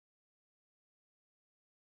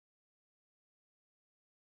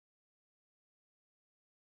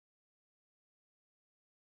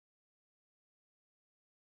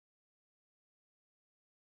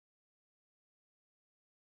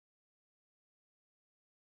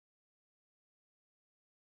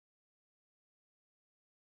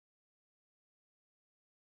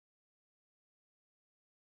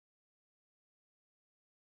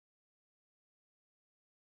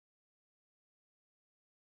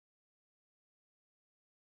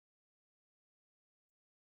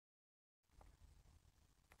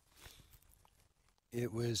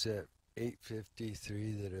It was at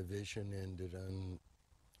 8:53 that a vision ended on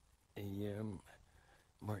AM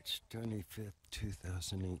March 25th,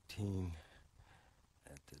 2018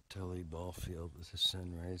 at the Tully ball field with the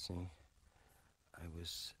sun rising. I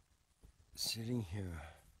was sitting here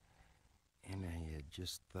and I had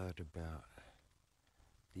just thought about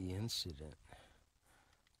the incident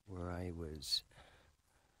where I was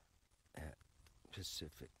at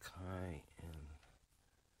Pacific High and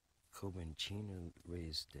Kōbun Chino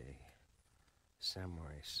raised a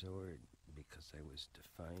samurai sword because I was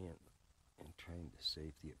defiant and trying to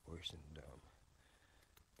save the abortion dome.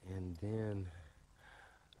 And then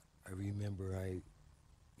I remember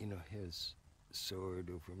his sword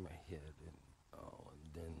over my head and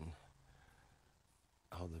then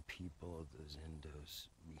all the people of the Zendos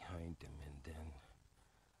behind him, and then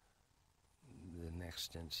the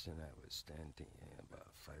next instant I was standing about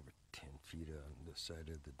 5 or 10 feet on the side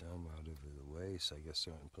of the dome out of the way, so I guess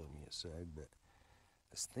someone pulled me aside, but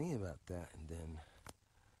I was thinking about that, and then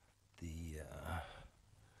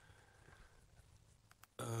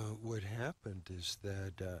what happened is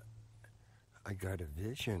that I got a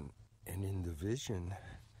vision, and in the vision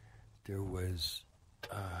there was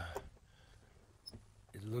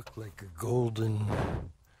it looked like a golden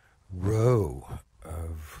row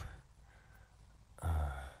of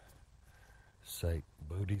like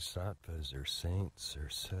bodhisattvas or saints or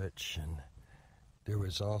such, and there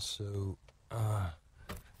was also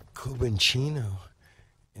Kōbun Chino,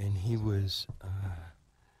 and he was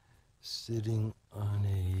sitting on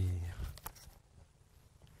a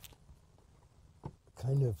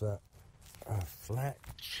kind of a flat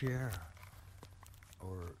chair,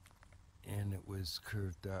 and it was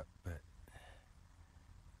curved up, but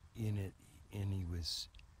in it, and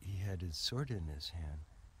he had his sword in his hand,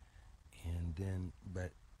 and then,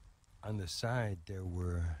 but on the side there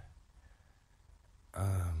were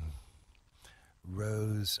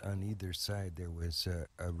rows on either side. There was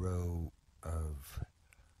a row of,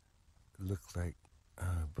 looked like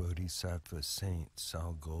bodhisattva saints,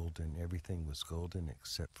 all golden. Everything was golden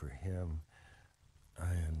except for him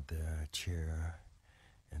and the chair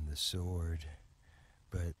and the sword.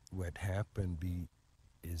 But what happened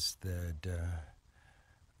is that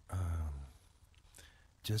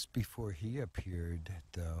just before he appeared,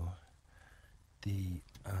 though, the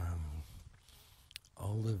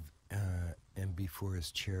and before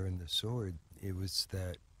his chair and the sword, it was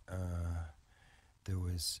that there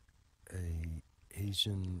was a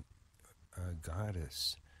Asian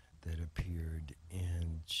goddess that appeared,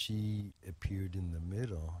 and she appeared in the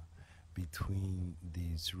middle between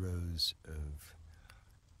these rows of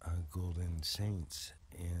golden saints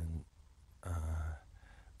and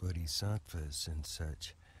bodhisattvas and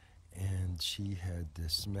such, and she had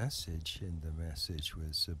this message, and the message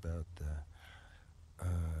was about the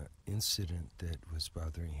incident that was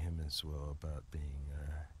bothering him as well, about being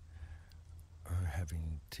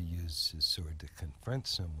having to use his sword to confront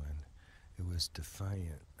someone. It was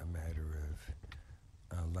defiant, a matter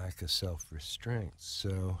of lack of self-restraint.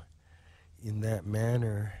 So in that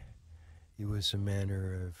manner, it was a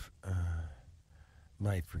manner of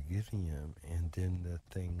my forgiving him. And then the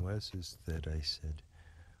thing is that I said,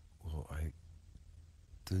 well, I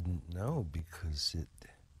didn't know, because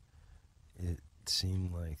it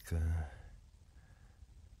seemed like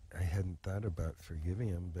I hadn't thought about forgiving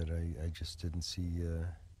him, but I just didn't see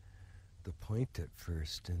the point at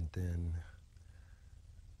first. And then,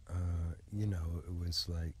 it was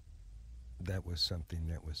like that was something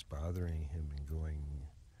that was bothering him and going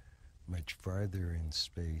much farther in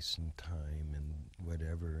space and time and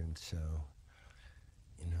whatever. And so,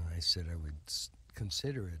 I said I would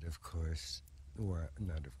consider it, of course, or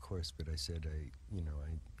not of course, but I said I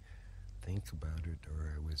think about it,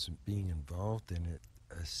 or I was being involved in it,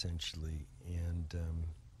 essentially. And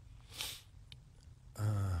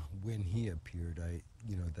when he appeared,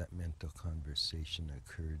 that mental conversation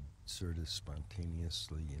occurred sort of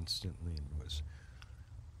spontaneously, instantly, and was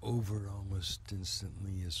over almost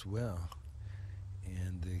instantly as well.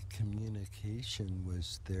 And the communication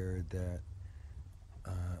was there that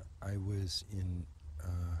I was in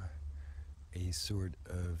a sort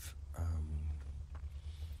of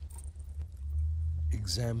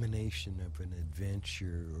examination of an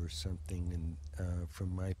adventure or something, and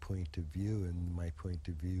from my point of view, and my point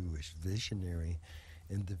of view was visionary,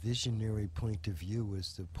 and the visionary point of view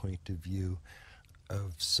was the point of view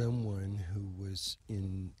of someone who was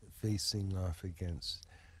facing off against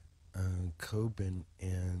Kōbun,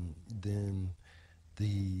 and then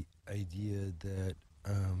the idea that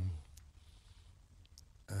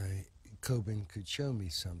Kōbun could show me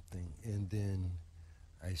something, and then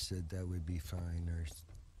I said that would be fine, or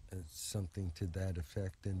something to that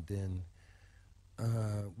effect. And then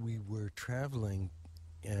we were traveling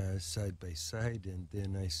side by side, and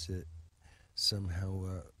then I said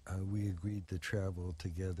somehow we agreed to travel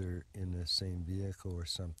together in the same vehicle or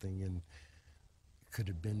something, and it could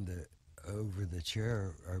have been over the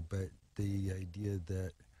chair, but the idea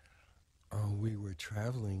that we were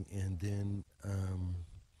traveling, and then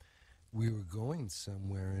we were going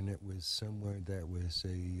somewhere, and it was somewhere that was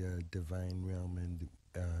a divine realm, and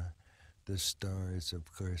the stars, of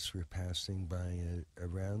course, were passing by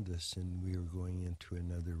around us, and we were going into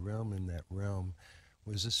another realm, and that realm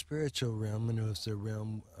was a spiritual realm, and it was a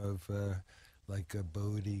realm of like a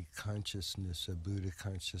Bodhi consciousness, a Buddha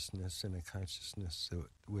consciousness, and a consciousness that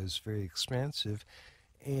was very expansive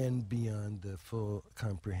and beyond the full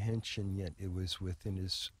comprehension, yet it was within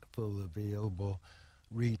his full available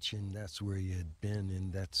reach, and that's where he had been,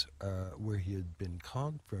 and that's where he had been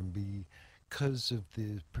called from, because of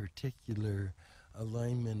the particular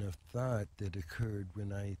alignment of thought that occurred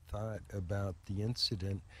when I thought about the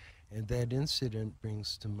incident. And that incident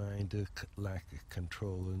brings to mind a lack of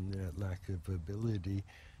control and that lack of ability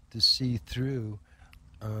to see through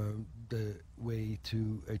the way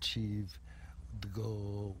to achieve the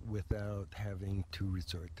goal without having to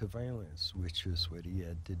resort to violence, which was what he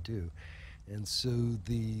had to do. And so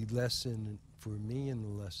the lesson for me and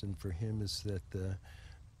the lesson for him is that the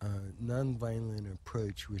nonviolent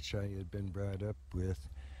approach, which I had been brought up with,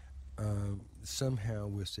 somehow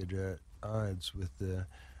was at odds with the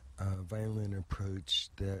violent approach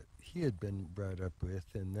that he had been brought up with,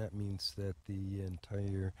 and that means that the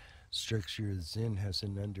entire structure of Zen has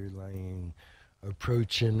an underlying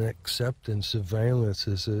approach and acceptance of violence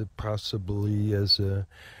as possibly as a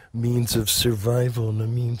means of survival and a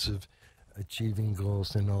means of achieving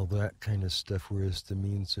goals and all that kind of stuff, whereas the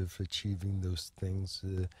means of achieving those things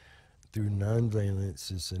through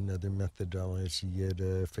nonviolence is another methodology, yet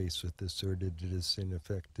faced with this sort of it is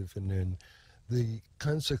ineffective. And then the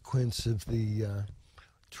consequence of the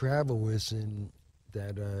travel was in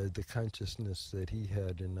that the consciousness that he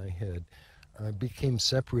had and I had became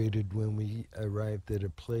separated when we arrived at a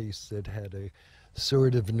place that had a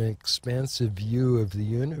sort of an expansive view of the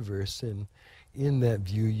universe, and in that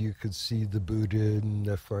view you could see the Buddha in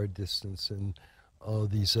the far distance and all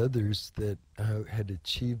these others that had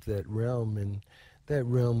achieved that realm, and that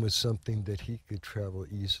realm was something that he could travel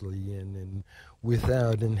easily in and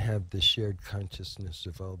without, and have the shared consciousness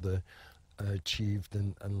of all the achieved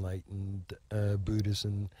and enlightened Buddhas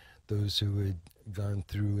and those who had gone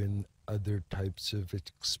through in other types of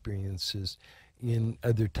experiences in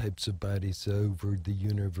other types of bodies over the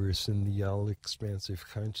universe, and the all-expansive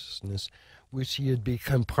consciousness which he had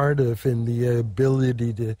become part of, and the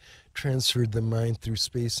ability to transfer the mind through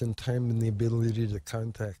space and time, and the ability to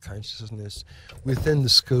contact consciousness within the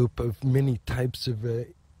scope of many types of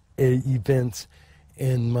events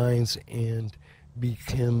and minds, and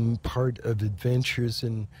become part of adventures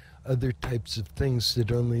and other types of things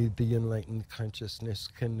that only the enlightened consciousness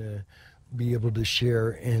can be able to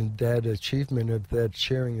share. And that achievement of that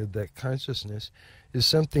sharing of that consciousness is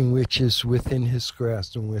something which is within his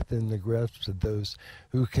grasp and within the grasp of those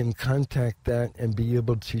who can contact that and be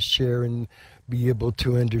able to share and be able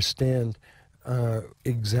to understand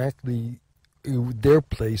exactly their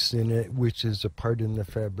place in it, which is a part in the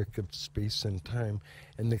fabric of space and time.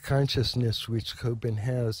 And the consciousness which Kōbun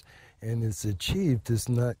has and is achieved is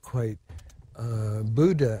not quite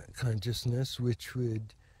Buddha consciousness, which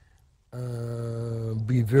would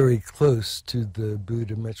be very close to the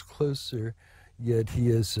Buddha, much closer, yet he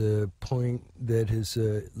is a point that is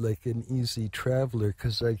like an easy traveler,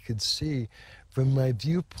 because I could see from my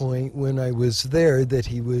viewpoint when I was there that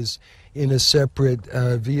he was in a separate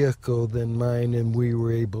vehicle than mine, and we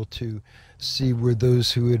were able to see where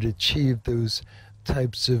those who had achieved those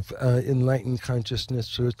types of enlightened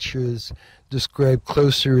consciousness, which is described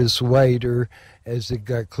closer as white, or as it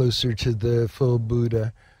got closer to the full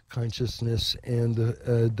Buddha consciousness and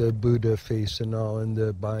the Buddha face and all in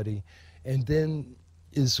the body. And then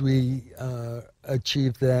as we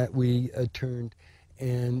achieved that, we turned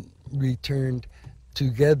and returned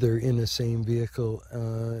together in the same vehicle,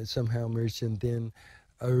 somehow merged, and then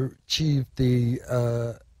achieved the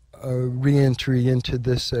re-entry into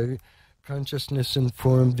this consciousness, and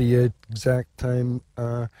formed the exact time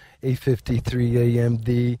 8:53 a.m.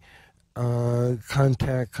 the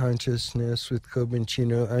contact consciousness with Kōbun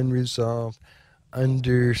Chino, unresolved,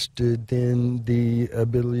 understood then the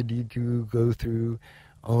ability to go through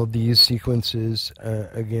all these sequences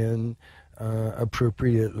again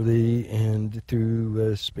appropriately, and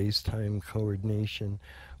through space-time coordination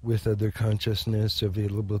with other consciousness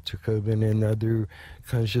available to Kōbun and other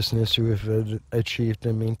consciousness who have achieved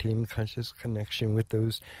and maintained conscious connection with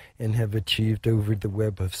those and have achieved over the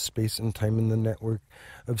web of space and time and the network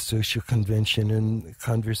of social convention and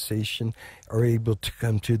conversation are able to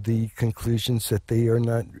come to the conclusions that they are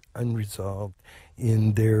not unresolved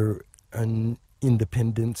in their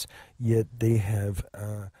independence, yet they have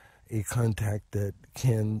a contact that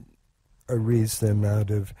can erase them out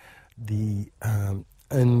of the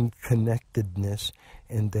unconnectedness,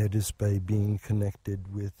 and that is by being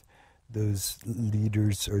connected with those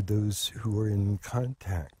leaders or those who are in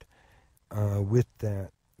contact with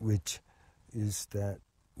that which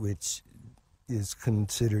is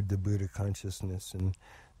considered the Buddha consciousness, and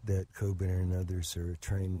that Kōbun and others are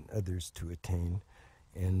trying others to attain.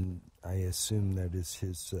 And I assume that is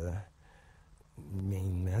his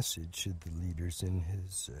main message to the leaders in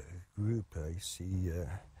his group. I see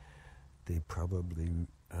they probably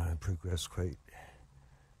progressed quite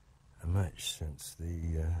much since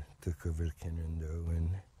they took over the Kannon Do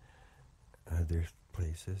and other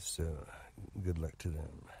places, so good luck to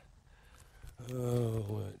them. Oh,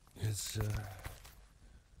 what is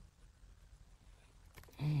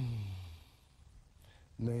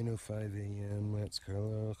 9:05 a.m. That's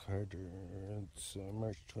Carlyle Carter. It's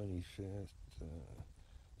March 25th,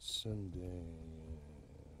 Sunday,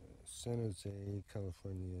 San Jose,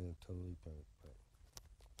 California, totally bye.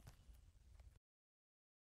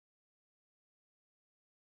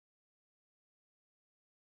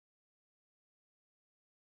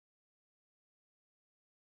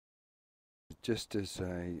 Just as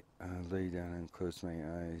I lay down and closed my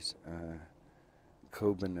eyes,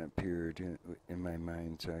 Kōbun appeared in my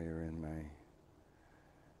mind's eye or in my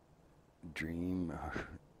dream.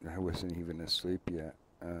 I wasn't even asleep yet.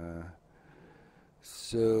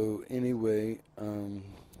 So anyway,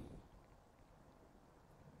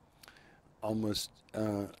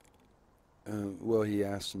 well, he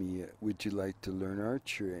asked me, would you like to learn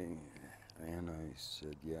archery? And I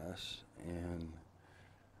said yes. And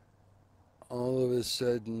all of a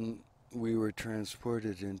sudden, we were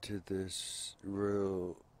transported into this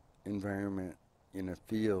rural environment in a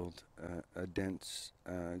field, a dense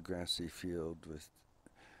grassy field with,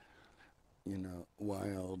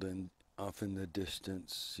 wild, and off in the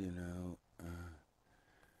distance,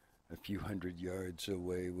 a few hundred yards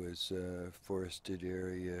away was a forested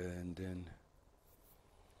area, and then,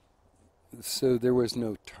 so there was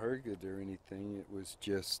no target or anything. It was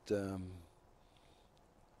just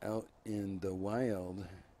out in the wild.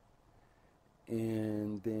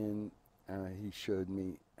 And then he showed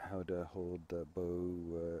me how to hold the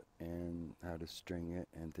bow and how to string it,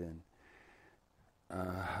 and then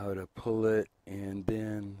how to pull it, and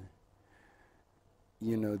then,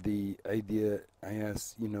 the idea I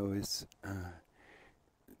asked, is,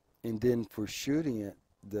 and then for shooting it,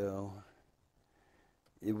 though,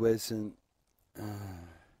 it wasn't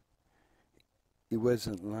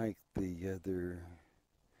like the other.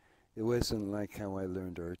 It wasn't like how I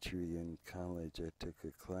learned archery in college. I took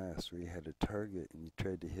a class where you had a target and you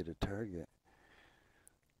tried to hit a target.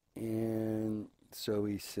 And so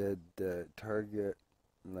he said the target,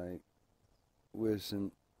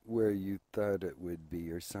 wasn't where you thought it would be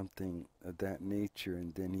or something of that nature.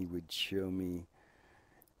 And then he would show me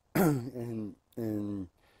and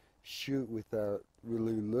shoot without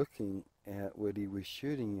really looking at what he was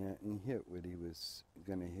shooting at and hit what he was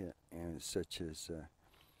going to hit. And such as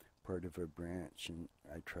part of a branch, and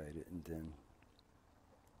I tried it, and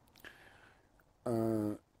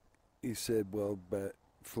then he said, well, but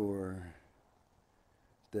for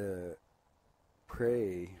the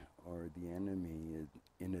prey or the enemy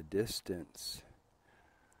in a distance,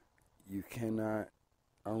 you cannot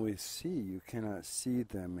always see. You cannot see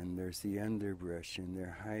them, and there's the underbrush, and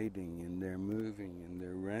they're hiding, and they're moving, and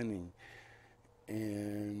they're running,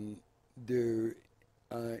 and they're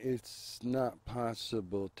it's not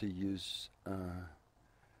possible to use a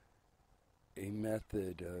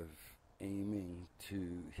method of aiming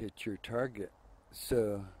to hit your target.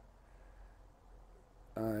 So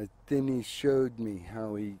then he showed me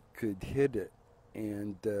how he could hit it,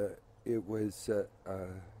 and it was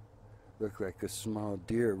looked like a small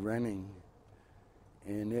deer running,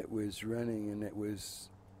 and it was running, and it was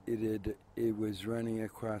running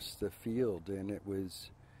across the field, and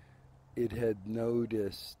it had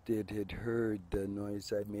noticed, it had heard the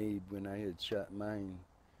noise I made when I had shot mine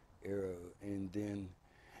arrow, and then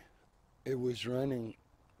it was running,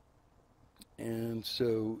 and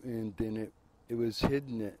then it was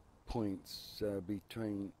hidden at points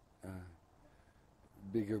between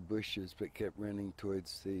bigger bushes, but kept running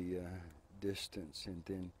towards the distance, and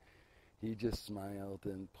then he just smiled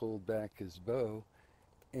and pulled back his bow,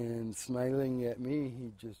 and smiling at me,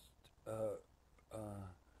 he just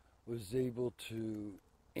was able to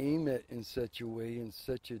aim it in such a way, in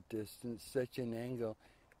such a distance, such an angle,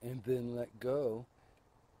 and then let go,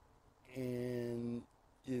 and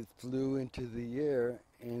it flew into the air,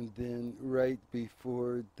 and then right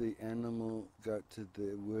before the animal got to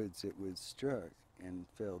the woods, it was struck and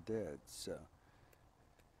fell dead. So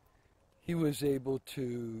he was able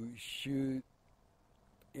to shoot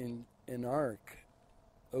in an arc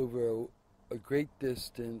over a great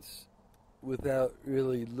distance without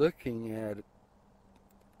really looking at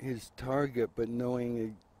his target, but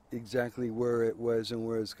knowing exactly where it was and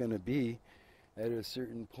where it's going to be at a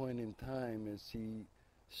certain point in time as he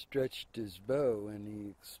stretched his bow. And he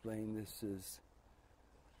explained this is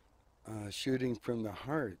shooting from the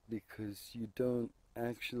heart, because you don't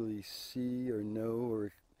actually see or know,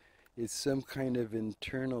 or it's some kind of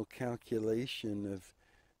internal calculation of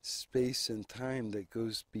space and time that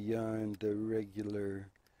goes beyond the regular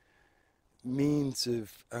means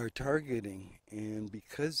of our targeting. And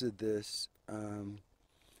because of this,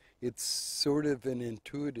 it's sort of an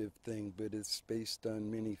intuitive thing, but it's based on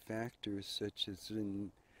many factors, such as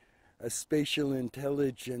a spatial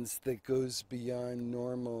intelligence that goes beyond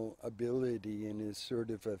normal ability and is sort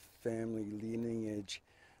of a family lineage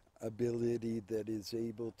ability that is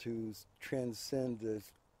able to transcend the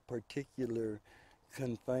particular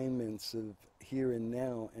confinements of here and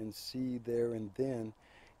now and see there and then,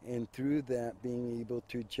 and through that being able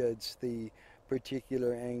to judge the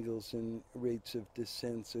particular angles and rates of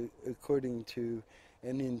descent according to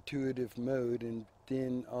an intuitive mode, and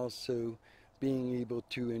then also being able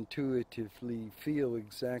to intuitively feel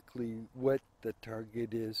exactly what the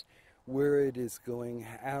target is, where it is going,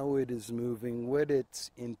 how it is moving, what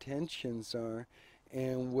its intentions are,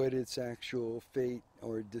 and what its actual fate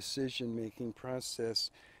or decision-making process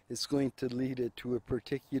is going to lead it to a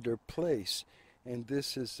particular place. And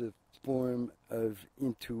this is a form of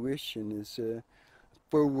intuition, is a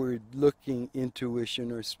forward-looking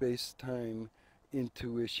intuition or space-time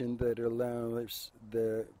intuition that allows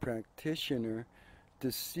the practitioner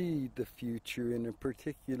to see the future in a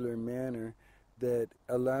particular manner that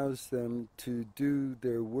allows them to do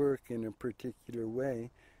their work in a particular way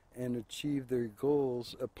and achieve their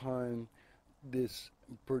goals upon this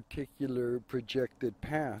particular projected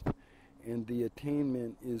path. And the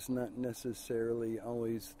attainment is not necessarily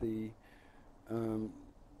always the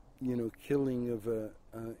killing of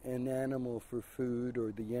an animal for food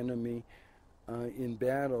or the enemy in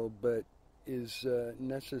battle, but is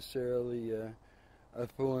necessarily a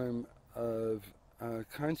form of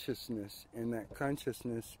consciousness, and that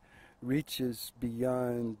consciousness reaches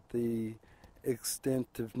beyond the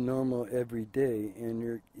extent of normal everyday,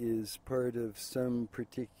 and is part of some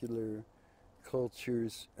particular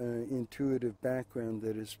culture's intuitive background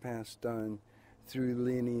that is passed on through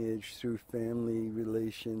lineage, through family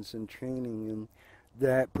relations and training. And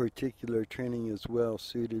that particular training is well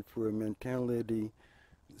suited for a mentality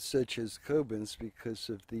such as Kōbun's, because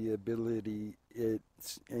of the ability it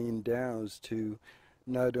endows to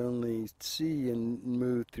not only see and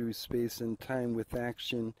move through space and time with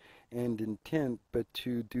action and intent, but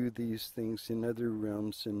to do these things in other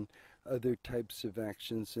realms and other types of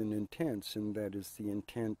actions and intents, and that is the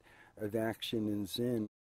intent of action in Zen.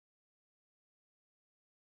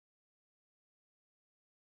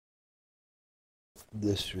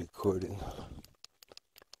 This recording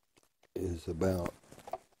is about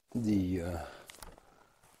the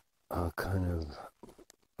kind of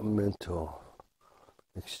mental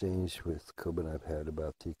exchange with Kōbun I've had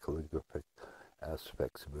about the calligraphic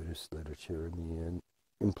aspects of Buddhist literature and the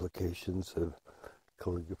implications of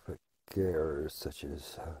calligraphic errors, such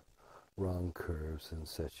as wrong curves and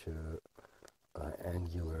such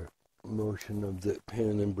angular motion of the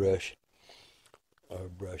pen and brush,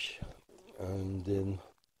 and then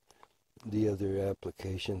the other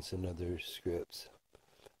applications in other scripts,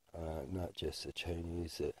 not just the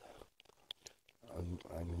Chinese,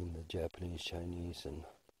 I mean the Japanese, Chinese, and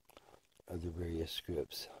other various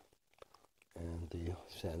scripts, and the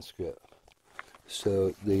Sanskrit.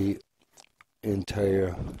 So the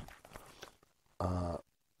entire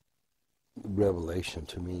revelation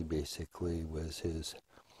to me basically was his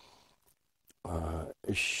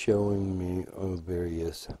showing me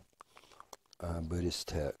various Buddhist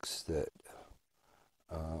texts that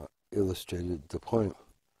illustrated the point.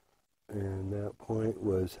 And that point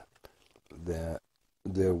was that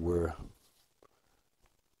there were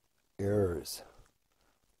errors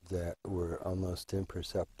that were almost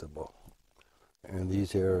imperceptible. And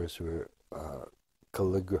these errors were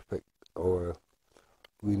calligraphic or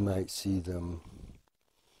we might see them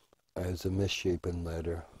as a misshapen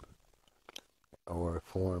letter or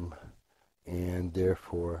form, and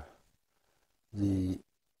therefore the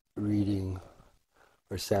reading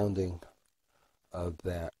or sounding of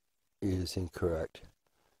that is incorrect,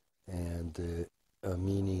 and the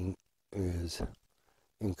meaning is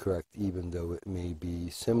incorrect, even though it may be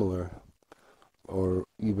similar or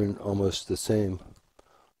even almost the same,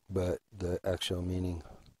 but the actual meaning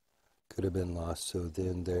could have been lost. So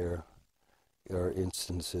then there are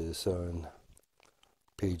instances on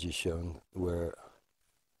pages shown where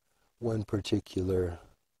one particular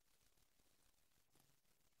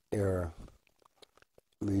error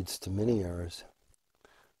leads to many errors,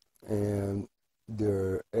 and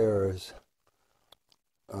there are errors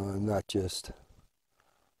not just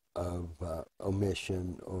of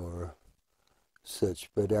omission or such,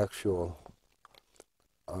 but actual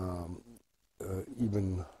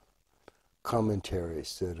even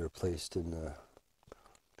commentaries that are placed in that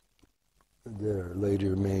are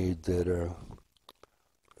later made that are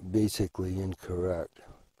basically incorrect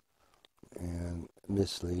and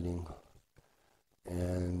misleading,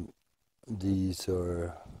 and these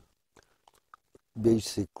are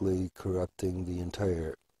basically corrupting the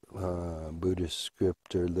entire Buddhist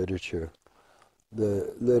script or literature,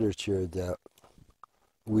 the literature that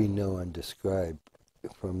we know and describe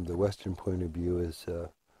from the Western point of view as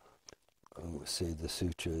say the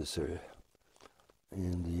sutras, or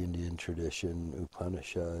in the Indian tradition,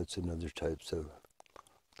 Upanishads and other types of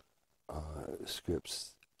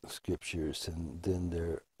scriptures, and then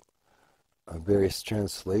there are various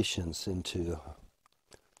translations into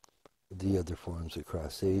the other forms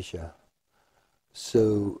across Asia.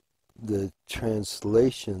 So the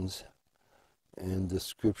translations and the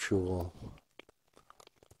scriptural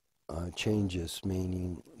changes,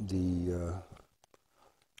 meaning the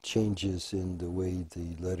changes in the way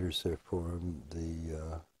the letters are formed,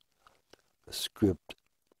 the script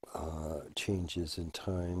changes in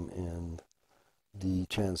time, and the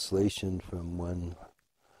translation from one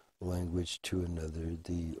language to another,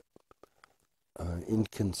 the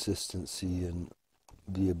inconsistency in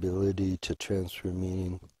the ability to transfer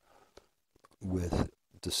meaning with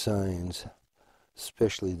the signs,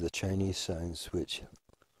 especially the Chinese signs, which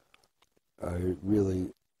are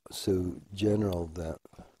really so general that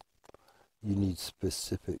you need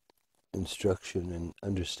specific instruction and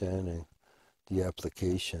understanding the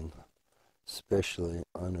application, especially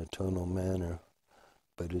on a tonal manner,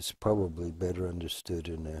 but it's probably better understood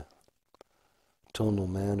in a tonal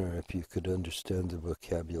manner if you could understand the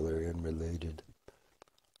vocabulary and related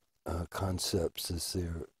concepts as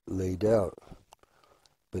they're laid out.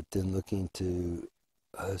 But then looking to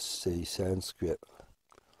say Sanskrit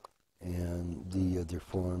and the other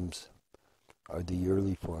forms are the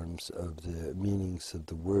early forms of the meanings of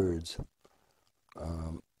the words,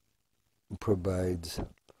 provides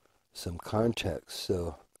some context.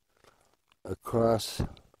 So across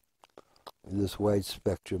this wide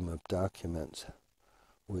spectrum of documents,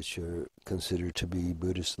 which are considered to be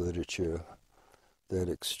Buddhist literature that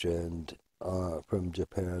extend from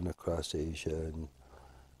Japan across Asia and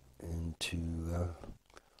into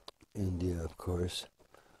India, of course.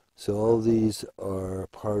 So all these are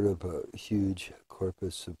part of a huge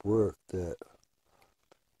corpus of work that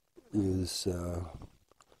is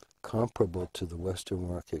comparable to the Western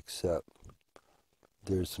work, except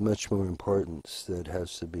there's much more importance that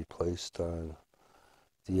has to be placed on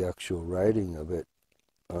the actual writing of it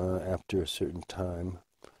after a certain time,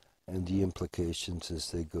 and the implications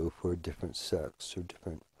as they go for different sects or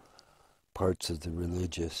different parts of the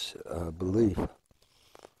religious belief.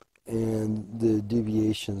 And the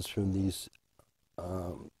deviations from these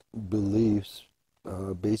beliefs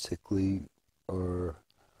basically are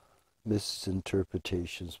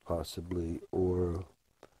misinterpretations, possibly, or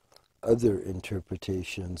other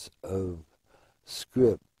interpretations of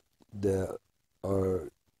script that are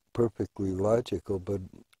perfectly logical but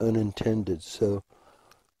unintended. So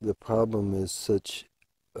the problem is such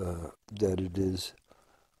that it is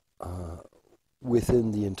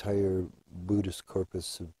within the entire Buddhist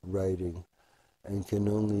corpus of writing and can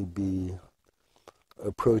only be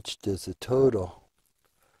approached as a total.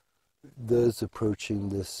 Those approaching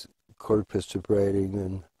this corpus of writing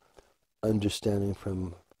and understanding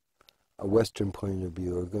from a Western point of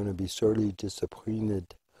view are going to be sorely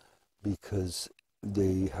disappointed because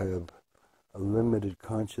they have a limited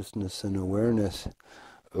consciousness and awareness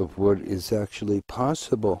of what is actually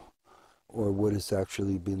possible or what has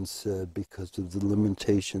actually been said because of the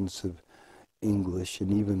limitations of English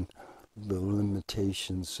and even the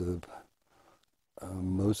limitations of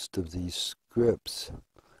most of these scripts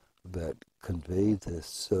that convey this.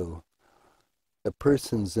 So a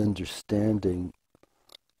person's understanding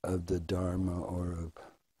of the Dharma, or of,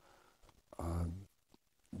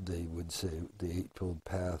 they would say, the Eightfold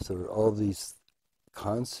Path, or all these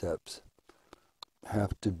concepts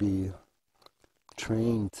have to be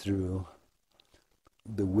trained through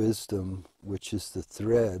the wisdom, which is the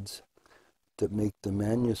threads that make the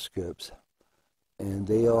manuscripts, and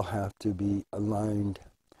they all have to be aligned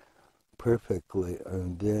perfectly,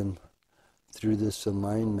 and then through this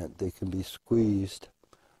alignment they can be squeezed,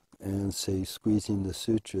 and say squeezing the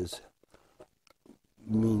sutras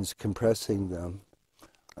means compressing them,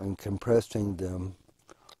 and compressing them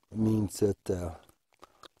means that the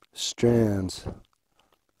strands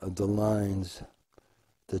of the lines,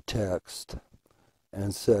 the text,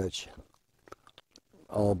 and such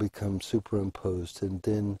all become superimposed, and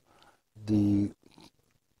then the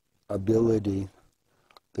ability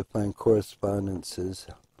to find correspondences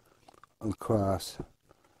across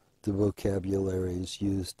the vocabularies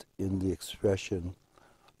used in the expression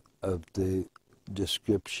of the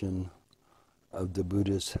description of the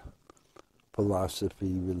Buddhist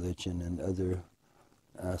philosophy, religion, and other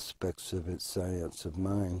aspects of its science of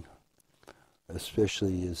mind,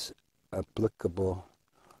 especially is applicable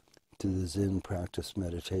to the Zen practice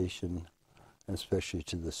meditation, especially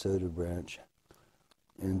to the Soto branch.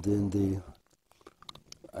 And then the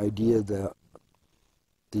idea that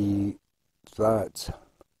the thoughts,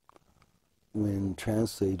 when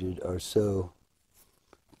translated, are so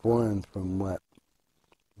foreign from what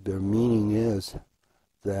their meaning is,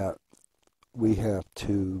 that we have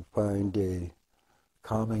to find a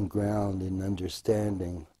common ground in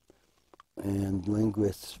understanding, and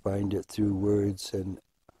linguists find it through words and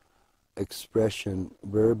expression,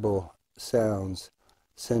 verbal sounds,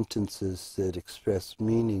 sentences that express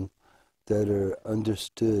meaning that are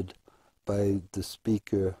understood by the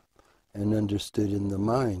speaker and understood in the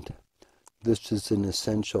mind. This is an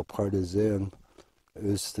essential part of Zen,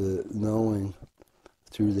 is the knowing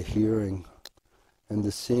through the hearing, and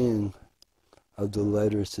the seeing of the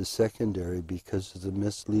letters is secondary because of the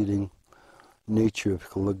misleading nature of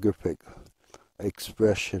calligraphic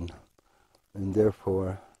expression, and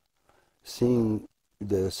therefore seeing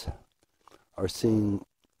this, or seeing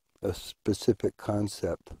a specific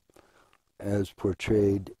concept as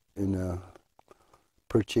portrayed in a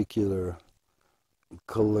particular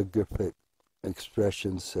calligraphic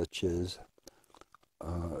expression, such as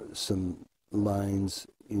some lines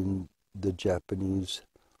in the Japanese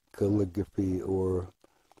calligraphy or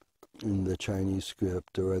in the Chinese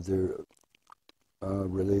script or other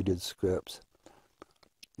related scripts.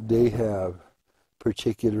 They have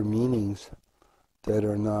particular meanings that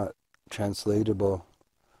are not translatable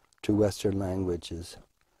to Western languages.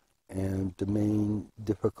 And the main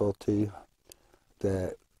difficulty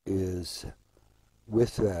that is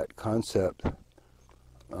with that concept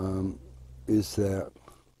is that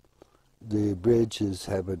the bridges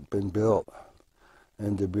haven't been built,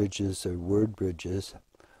 and the bridges are word bridges.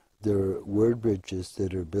 They're word bridges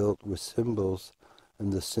that are built with symbols,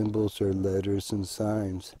 and the symbols are letters and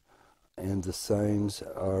signs, and the signs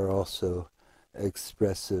are also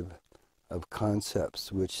expressive of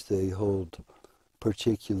concepts which they hold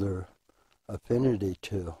particular affinity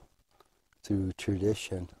to through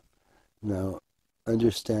tradition. Now,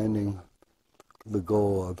 understanding the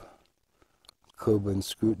goal of Kōbun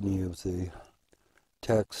scrutiny of the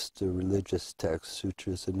text, the religious text,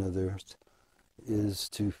 sutras and others, is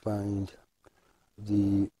to find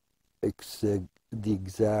the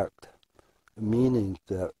exact meaning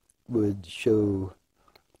that would show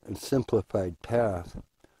a simplified path.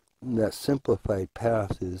 And that simplified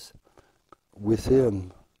path is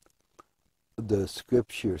within the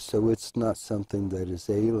scripture, so it's not something that is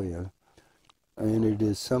alien, and it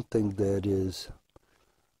is something that is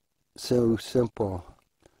so simple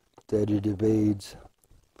that it evades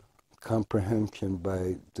comprehension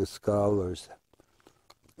by the scholars.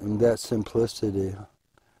 And that simplicity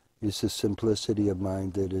is a simplicity of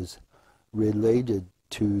mind that is related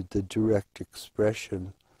to the direct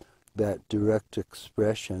expression. That direct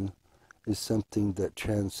expression is something that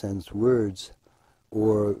transcends words,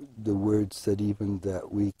 or the words that even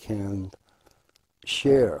that we can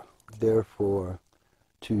share. Therefore,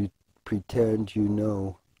 to pretend you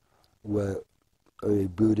know what a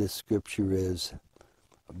Buddhist scripture is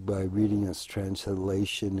by reading its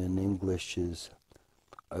translation in English is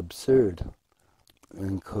absurd.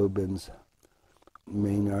 And Kōbun's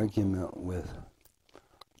main argument with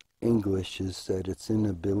English is that its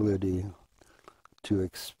inability to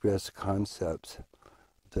express concepts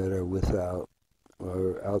that are without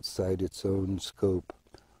or outside its own scope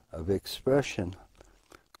of expression.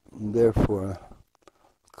 Therefore,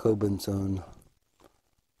 Kōbun's own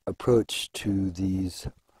approach to these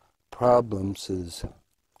problems is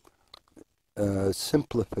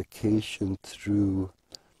simplification through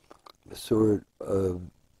sort of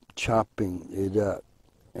chopping it up.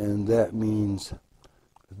 And that means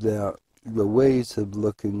that the ways of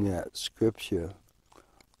looking at Scripture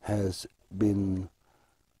has been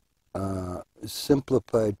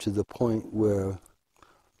simplified to the point where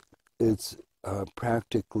it's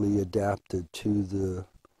practically adapted to the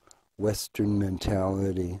Western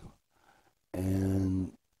mentality,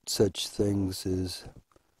 and such things as,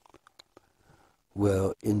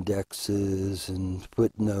 well, indexes and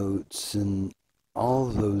footnotes and all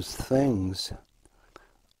those things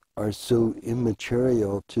are so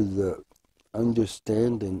immaterial to the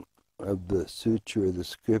understanding of the sutra, the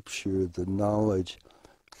scripture, the knowledge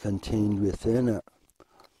contained within it.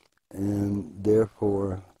 And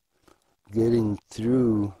therefore, getting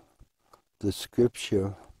through the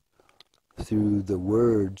scripture, through the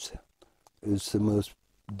words, is the most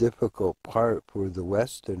difficult part for the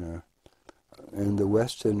Westerner. And the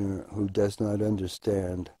Westerner who does not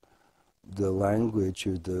understand the language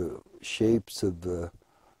or the shapes of the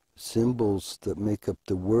symbols that make up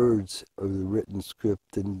the words of the written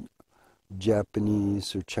script in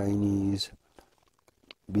Japanese or Chinese,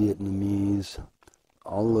 Vietnamese,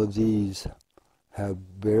 all of these have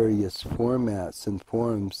various formats and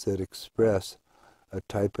forms that express a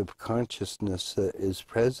type of consciousness that is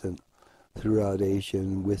present throughout Asia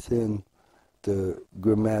and within the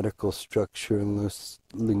grammatical structure and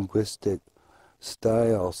linguistic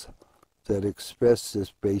styles that express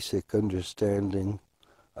this basic understanding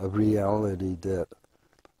of reality that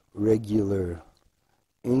regular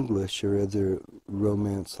English or other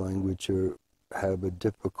Romance language have a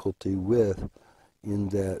difficulty with, in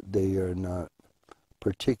that they are not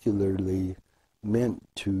particularly meant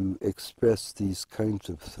to express these kinds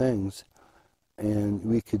of things. And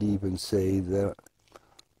we could even say that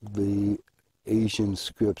the Asian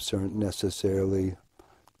scripts aren't necessarily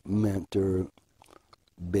meant or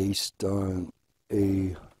based on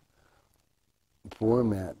a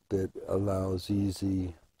format that allows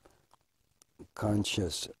easy,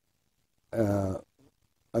 conscious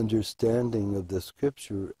understanding of the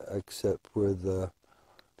scripture, except for the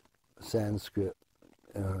Sanskrit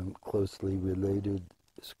closely related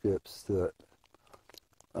scripts that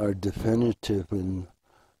are definitive in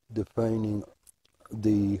defining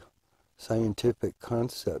the scientific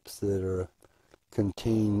concepts that are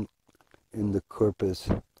contained in the corpus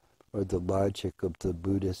or the logic of the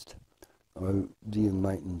Buddhist or the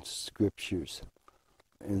enlightened scriptures.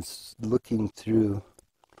 And looking through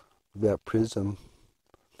that prism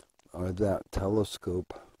or that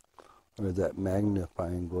telescope or that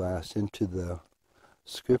magnifying glass into the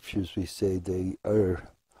scriptures, we say they are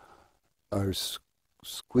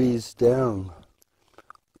squeezed down.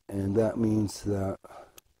 And that means that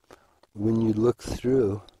when you look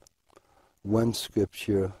through one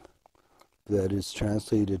scripture that is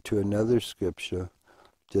translated to another scripture,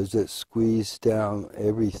 does it squeeze down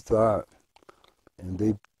every thought? And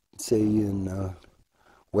they say in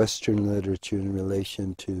Western literature in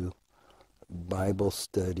relation to Bible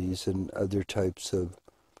studies and other types of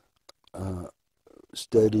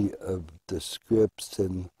study of the scripts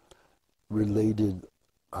and related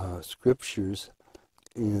scriptures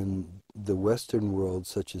in the Western world,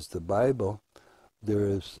 such as the Bible, there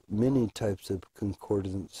is many types of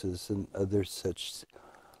concordances and other such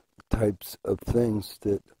types of things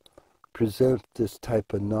that present this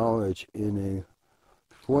type of knowledge in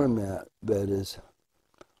a format that is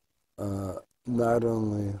not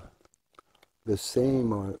only the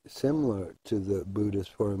same or similar to the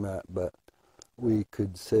Buddhist format, but we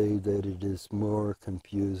could say that it is more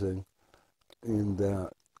confusing in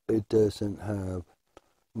that it doesn't have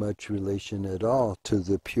much relation at all to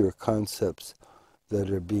the pure concepts that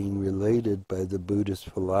are being related by the Buddhist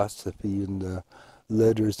philosophy and the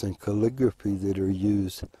letters and calligraphy that are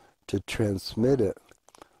used to transmit it.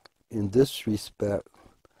 In this respect,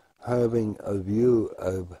 having a view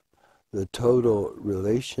of the total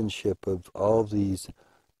relationship of all these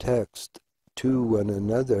texts to one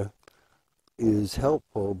another is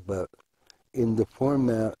helpful, but in the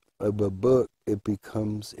format of a book, it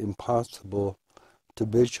becomes impossible to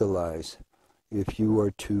visualize. If you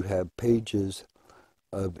were to have pages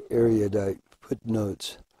of erudite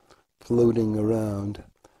footnotes floating around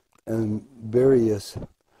and various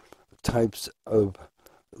types of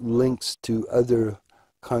links to other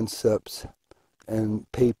concepts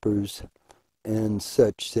and papers and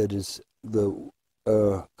such, that is the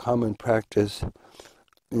common practice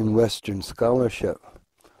in Western scholarship,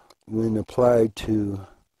 when applied to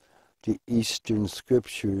the Eastern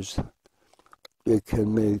scriptures, it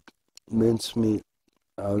can make mincemeat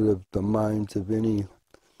out of the minds of any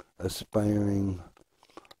aspiring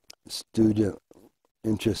student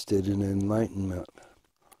interested in enlightenment.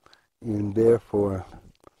 And therefore,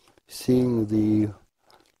 seeing the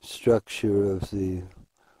structure of the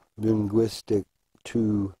linguistic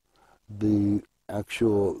to the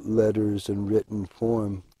actual letters and written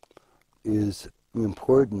form is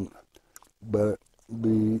important, but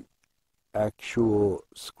the actual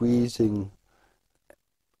squeezing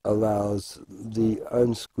allows the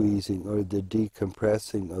unsqueezing or the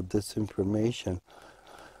decompressing of this information.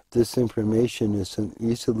 This information isn't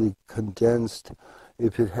easily condensed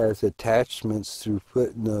if it has attachments through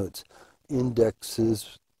footnotes,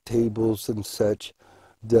 indexes, tables, and such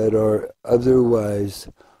that are otherwise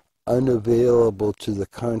unavailable to the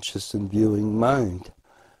conscious and viewing mind.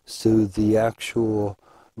 So the actual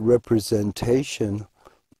representation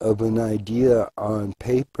of an idea on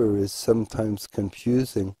paper is sometimes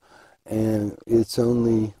confusing, and it's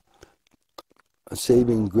only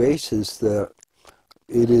saving grace is that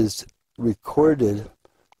it is recorded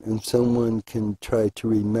and someone can try to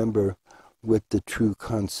remember what the true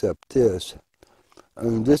concept is.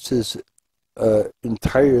 And this is an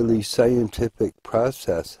entirely scientific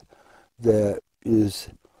process that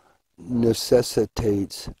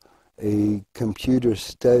necessitates a computer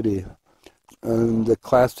study and the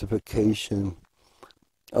classification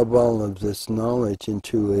of all of this knowledge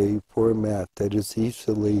into a format that is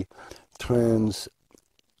easily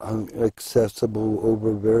accessible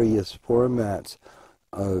over various formats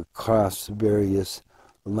across various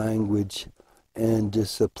language and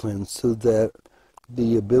disciplines, so that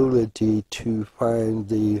the ability to find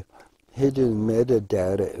the hidden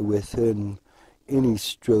metadata within any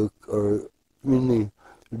stroke or any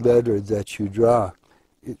letter that you draw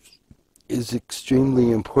is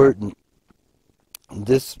extremely important.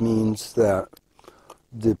 This means that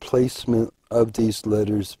the placement of these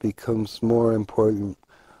letters becomes more important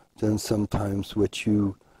than sometimes what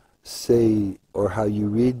you say or how you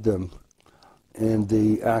read them, and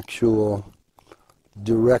the actual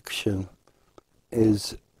direction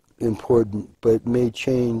is important, but may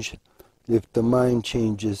change if the mind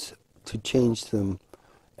changes to change them,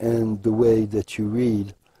 and the way that you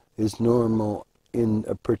read is normal in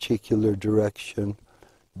a particular direction,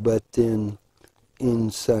 but then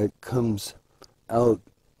insight comes out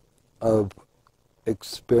of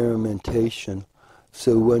experimentation,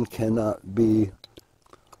 so one cannot be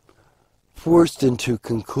forced into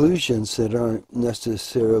conclusions that aren't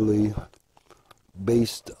necessarily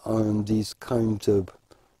based on these kinds of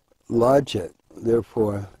logic.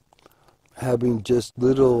 Therefore, having just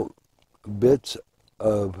little bits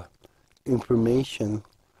of information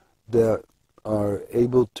that are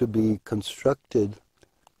able to be constructed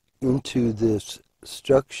into this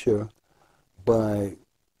structure by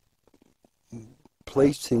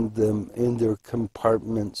placing them in their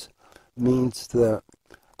compartments means that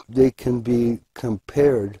they can be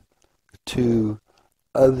compared to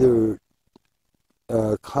other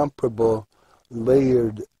comparable,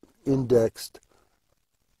 layered, indexed,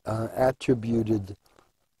 attributed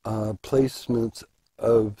placements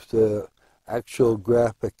of the actual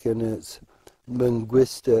graphic, and its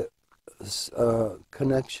linguistic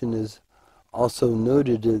connection is also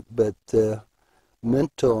noted, but the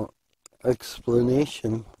mental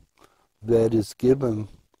explanation that is given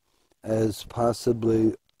as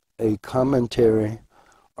possibly a commentary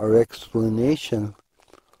or explanation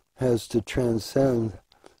has to transcend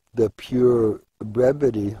the pure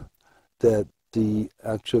brevity that the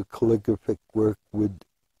actual calligraphic work would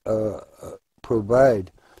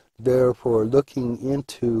provide. Therefore, looking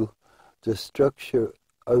into the structure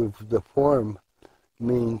of the form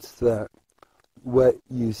means that what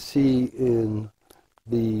you see in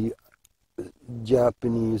the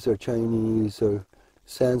Japanese or Chinese or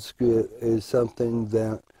Sanskrit is something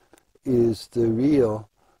that is the real,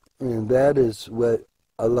 and that is what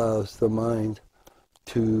allows the mind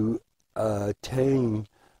to attain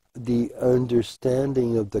the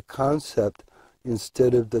understanding of the concept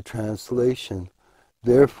instead of the translation.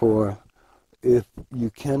 Therefore, if you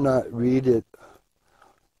cannot read it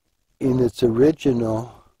in its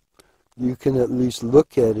original, you can at least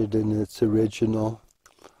look at it in its original,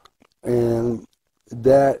 and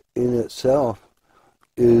that in itself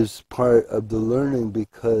is part of the learning,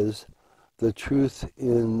 because the truth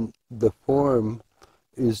in the form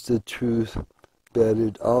is the truth that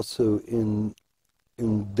it also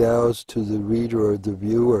endows to the reader or the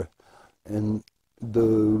viewer. And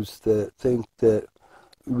those that think that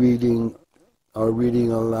reading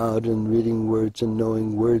aloud and reading words and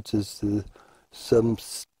knowing words is some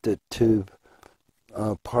meditative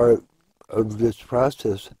part of this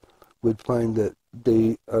process would find that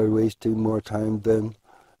they are wasting more time than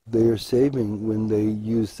they are saving when they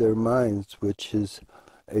use their minds, which is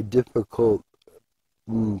a difficult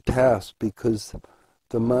task, because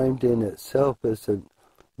the mind in itself isn't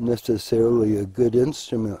necessarily a good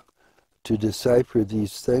instrument to decipher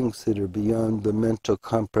these things that are beyond the mental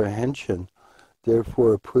comprehension.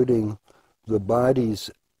 Therefore, putting the body's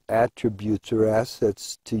attributes or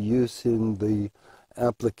assets to use in the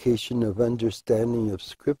application of understanding of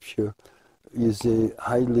Scripture is a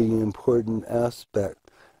highly important aspect.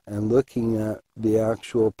 And looking at the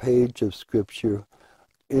actual page of Scripture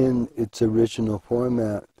in its original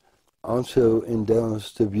format also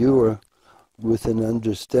endows the viewer with an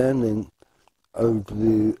understanding of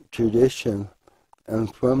the tradition,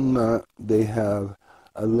 and from that they have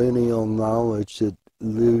a lineal knowledge that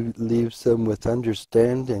leaves them with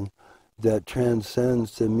understanding that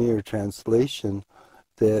transcends the mere translation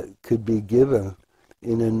that could be given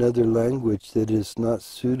in another language that is not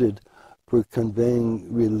suited for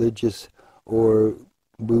conveying religious or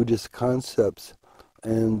Buddhist concepts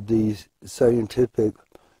and the scientific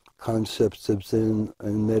concepts of Zen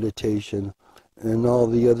and meditation and all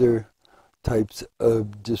the other types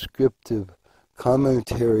of descriptive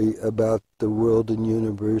commentary about the world and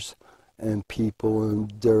universe and people and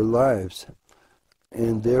their lives.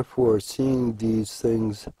 And therefore, seeing these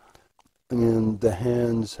things in the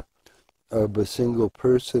hands of a single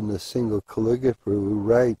person, a single calligrapher who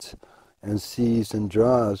writes and sees and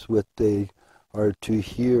draws what they are to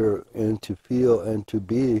hear and to feel and to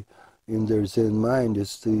be in their Zen mind,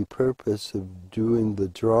 is the purpose of doing the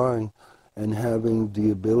drawing and having the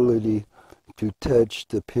ability to touch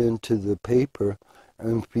the pen to the paper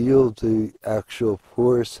and feel the actual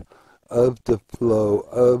force of the flow,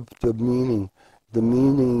 of the meaning. The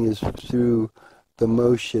meaning is through the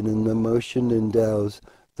motion, and the motion endows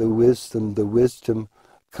the wisdom. The wisdom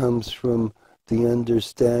comes from the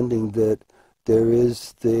understanding that there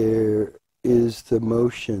is the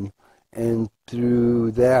motion, and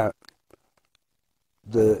through that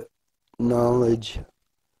the knowledge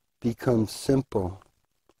becomes simple.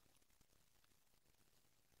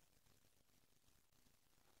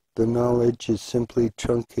 The knowledge is simply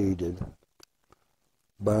truncated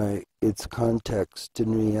by its context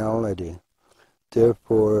in reality.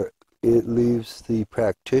 Therefore, it leaves the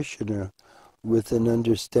practitioner with an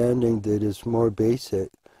understanding that is more basic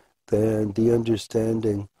than the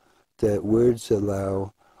understanding that words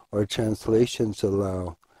allow or translations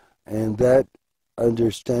allow. And that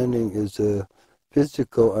understanding is a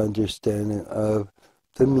physical understanding of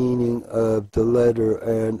the meaning of the letter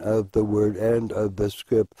and of the word and of the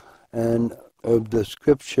script and of the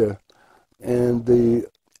scripture. And the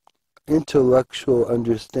intellectual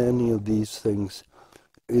understanding of these things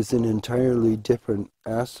is an entirely different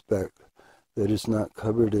aspect that is not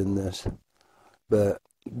covered in this. But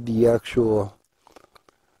the actual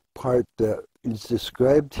part that is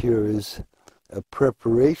described here is a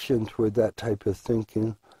preparation for that type of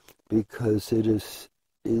thinking, because it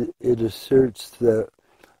asserts that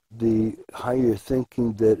the higher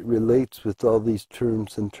thinking that relates with all these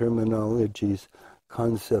terms and terminologies,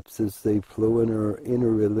 concepts as they flow and are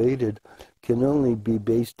interrelated, can only be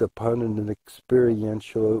based upon an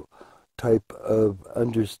experiential type of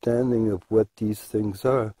understanding of what these things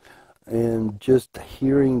are. And just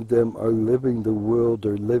hearing them or living the world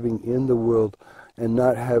or living in the world and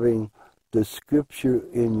not having the Scripture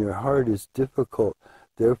in your heart is difficult.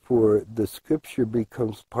 Therefore, the Scripture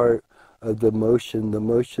becomes part of the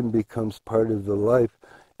motion becomes part of the life,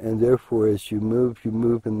 and therefore as you move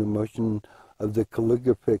in the motion of the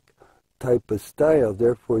calligraphic type of style.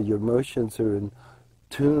 Therefore your motions are in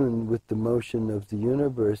tune with the motion of the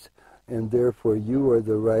universe, and therefore you are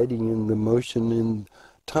the writing in the motion in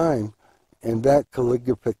time. And that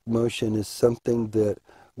calligraphic motion is something that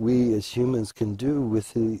we as humans can do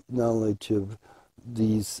with the knowledge of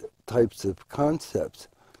these types of concepts.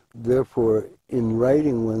 Therefore, in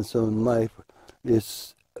writing one's own life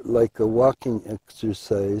is like a walking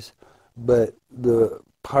exercise, but the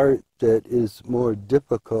part that is more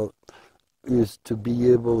difficult is to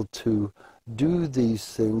be able to do these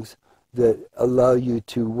things that allow you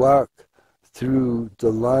to walk through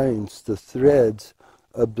the lines, the threads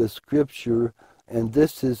of the Scripture, and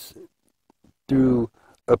this is through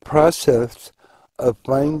a process of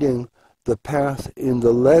finding the path in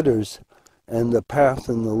the letters, and the path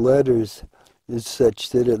in the letters is such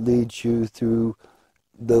that it leads you through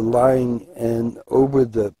the line and over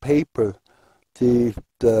the paper.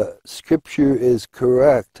 The Scripture is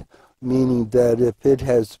correct, meaning that if it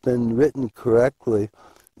has been written correctly,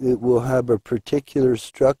 it will have a particular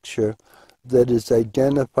structure that is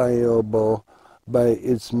identifiable by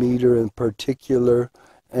its meter in particular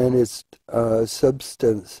and its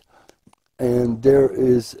substance. And there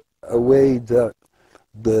is a way that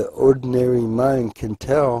the ordinary mind can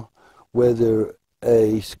tell whether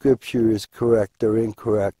a scripture is correct or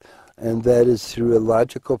incorrect, and that is through a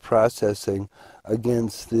logical processing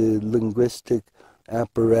against the linguistic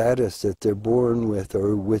apparatus that they're born with,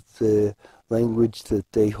 or with the language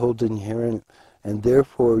that they hold inherent, and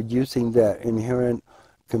therefore using that inherent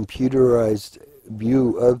computerized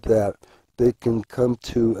view of that, they can come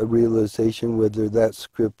to a realization whether that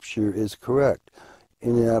scripture is correct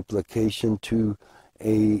in application to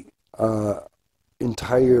a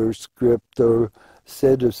entire script or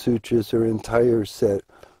set of sutras or entire set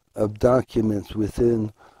of documents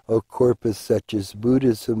within a corpus such as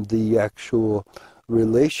Buddhism. The actual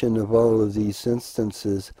relation of all of these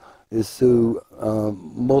instances is so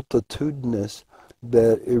multitudinous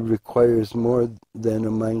that it requires more than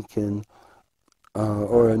a mind can,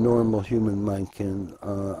 or a normal human mind can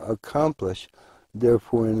accomplish.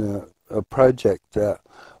 Therefore, in a project that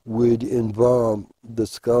would involve the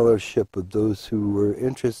scholarship of those who were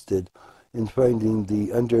interested in finding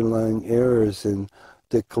the underlying errors in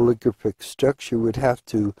the calligraphic structure, would have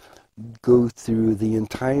to go through the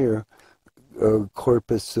entire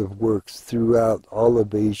corpus of works throughout all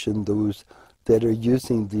of Asia, those that are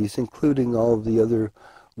using these, including all of the other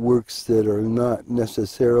works that are not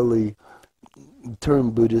necessarily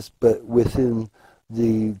termed Buddhist, but within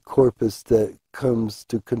the corpus that comes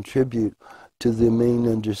to contribute to the main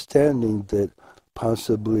understanding that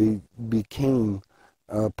possibly became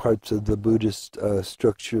parts of the Buddhist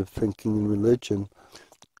structure of thinking and religion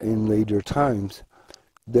in later times.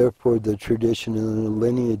 Therefore, the tradition and the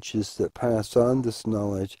lineages that pass on this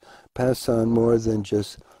knowledge pass on more than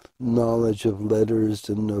just knowledge of letters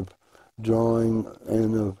and of drawing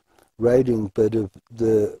and of writing, but of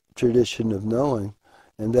the tradition of knowing.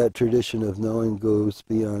 And that tradition of knowing goes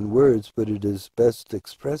beyond words, but it is best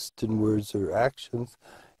expressed in words or actions.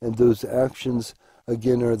 And those actions,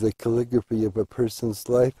 again, are the calligraphy of a person's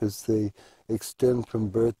life as they extend from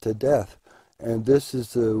birth to death. And this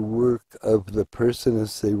is the work of the person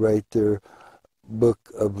as they write their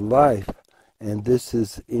book of life. And this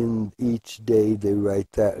is in each day they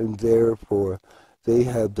write that, and therefore they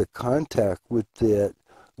have the contact with that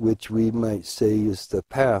which we might say is the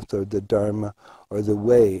path or the Dharma or the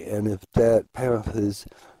way. And if that path is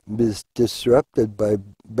disrupted by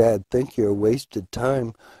bad thinking or wasted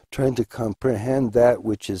time trying to comprehend that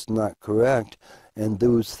which is not correct and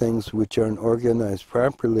those things which aren't organized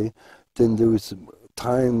properly, then those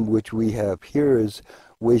time which we have here is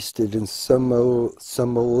wasted in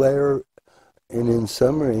similar. And in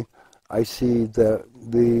summary, I see that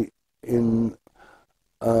the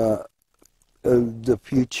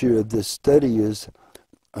future of this study is,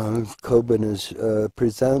 Kōbun has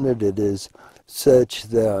presented it as such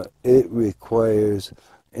that it requires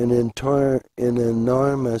an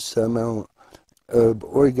enormous amount of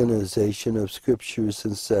organization of scriptures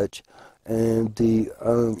and such, and the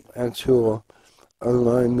actual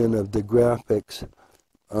alignment of the graphics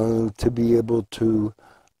to be able to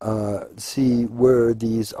see where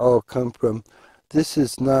these all come from. This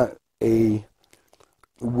is not a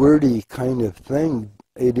wordy kind of thing.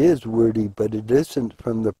 It is wordy, but it isn't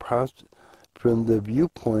from the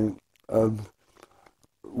viewpoint of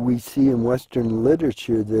we see in Western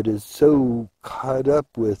literature that is so caught up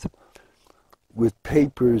with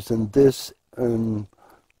papers and this and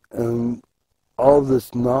all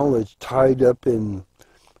this knowledge tied up in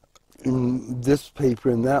this paper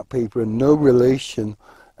and that paper, and no relation.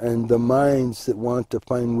 And the minds that want to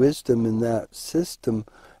find wisdom in that system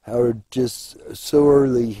are just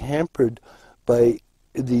sorely hampered by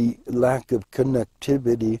the lack of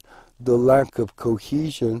connectivity, the lack of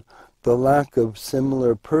cohesion, the lack of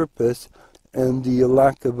similar purpose, and the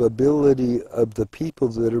lack of ability of the people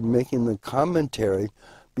that are making the commentary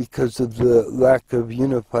because of the lack of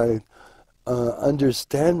unified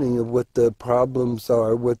understanding of what the problems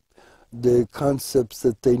are, what the concepts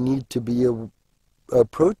that they need to be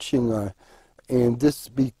approaching are. And this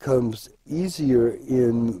becomes easier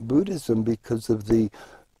in Buddhism because of the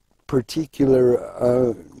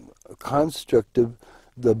particular construct of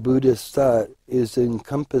the Buddhist thought is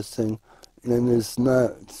encompassing and is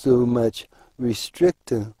not so much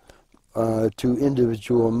restricting to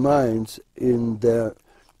individual minds, in that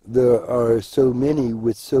there are so many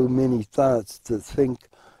with so many thoughts that think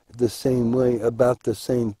the same way about the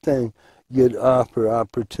same thing, yet offer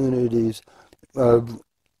opportunities of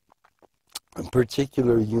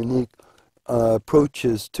particular unique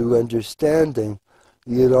approaches to understanding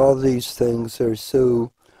Yet all these things are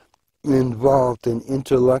so involved and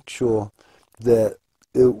intellectual that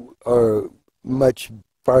it are much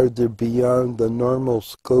farther beyond the normal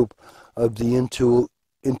scope of the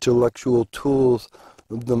intellectual tools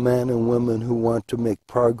of the man and woman who want to make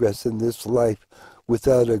progress in this life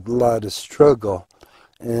without a lot of struggle.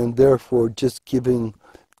 And therefore, just giving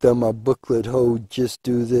them a booklet, oh, just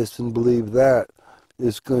do this and believe that,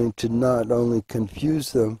 is going to not only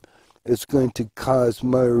confuse them, it's going to cause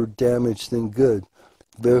more damage than good.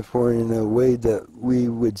 Therefore, in a way that we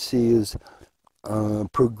would see as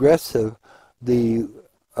progressive, the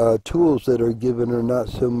tools that are given are not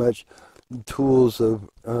so much tools of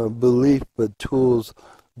belief, but tools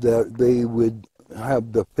that they would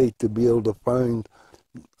have the faith to be able to find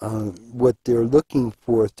what they're looking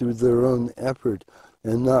for through their own effort,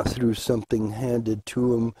 and not through something handed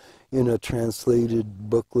to them in a translated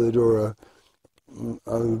booklet or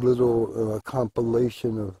a little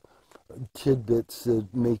compilation of tidbits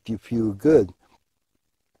that make you feel good.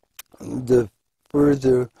 The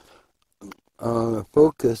further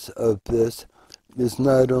focus of this is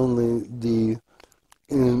not only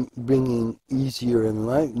in bringing easier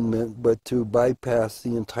enlightenment, but to bypass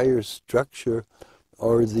the entire structure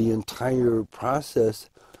or the entire process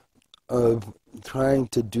of trying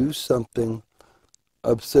to do something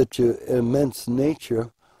of such an immense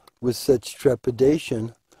nature with such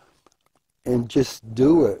trepidation, and just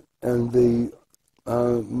do it. And the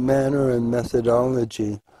manner and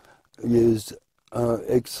methodology is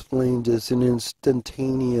explained as an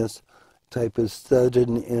instantaneous type of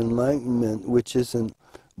sudden enlightenment, which isn't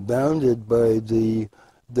bounded by the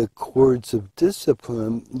cords of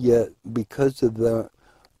discipline, yet because of that,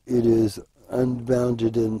 it is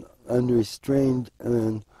unbounded and unrestrained,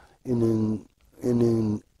 and in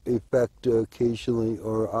effect occasionally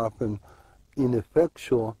or often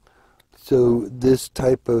ineffectual. So this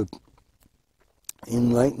type of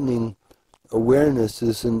enlightening awareness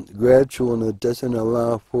isn't gradual, and it doesn't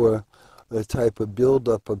allow for a type of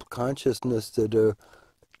buildup of consciousness that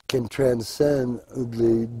can transcend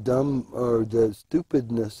the dumb or the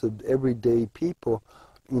stupidness of everyday people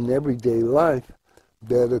in everyday life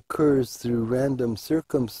that occurs through random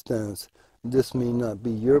circumstance. This may not be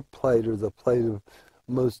your plight or the plight of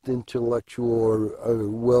most intellectual or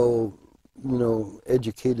well,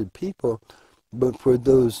 educated people, but for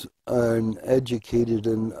those uneducated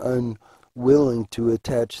and unwilling to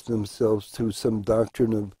attach themselves to some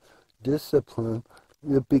doctrine of discipline,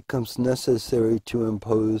 it becomes necessary to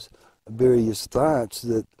impose various thoughts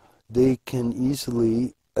that they can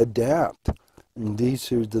easily adapt. And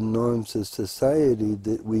these are the norms of society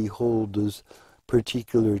that we hold as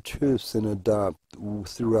particular truths and adopt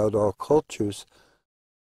throughout all cultures.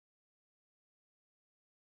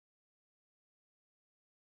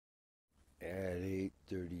 At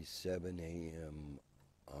 8:37 a.m.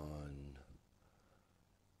 on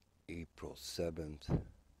April 7th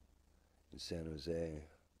in San Jose,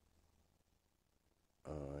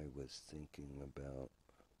 I was thinking about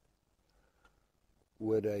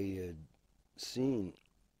what I had seen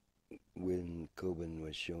when Kōbun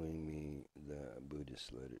was showing me the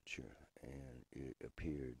Buddhist literature, and it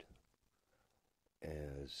appeared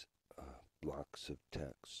as blocks of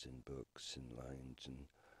text and books and lines and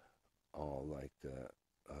all like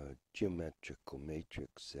a geometrical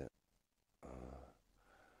matrix that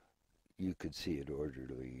you could see it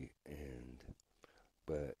orderly,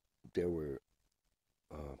 but there were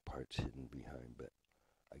parts hidden behind, but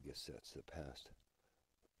I guess that's the past.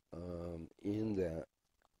 In that,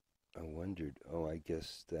 I wondered, I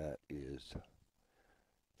guess that is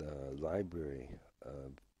the library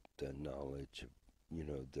of the knowledge of,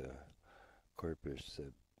 the corpus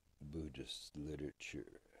of Buddhist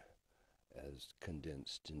literature as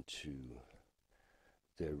condensed into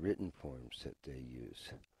the written forms that they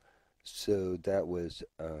use. So that was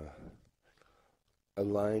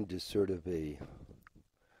aligned as sort of a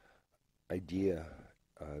idea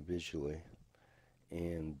visually,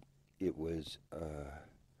 and it was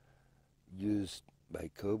used by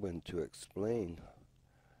Kōbun to explain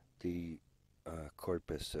the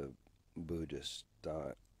corpus of Buddhist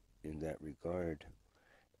thought in that regard.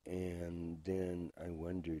 And then I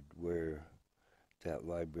wondered where that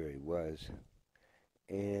library was,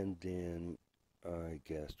 and then I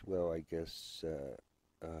guessed,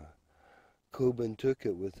 Kōbun took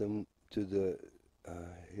it with him to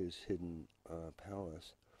his hidden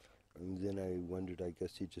palace. And then I wondered, I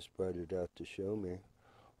guess he just brought it out to show me,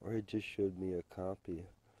 or he just showed me a copy.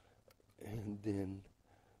 And then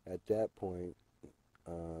at that point,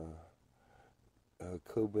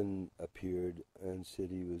 Kōbun appeared and said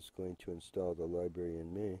he was going to install the library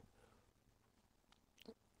in me.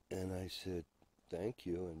 And I said, thank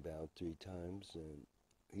you, and bowed 3 times, and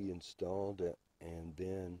he installed it, and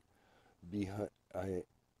then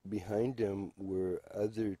behind him were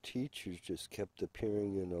other teachers just kept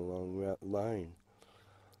appearing in a long line,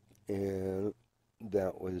 and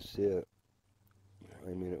that was it.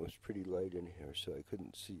 I mean, it was pretty light in here, so I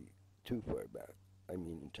couldn't see too far back,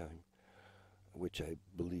 in time, which I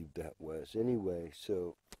believe that was. Anyway,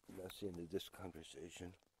 so that's the end of this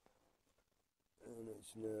conversation, and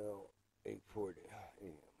it's now 8:40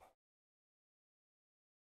 a.m.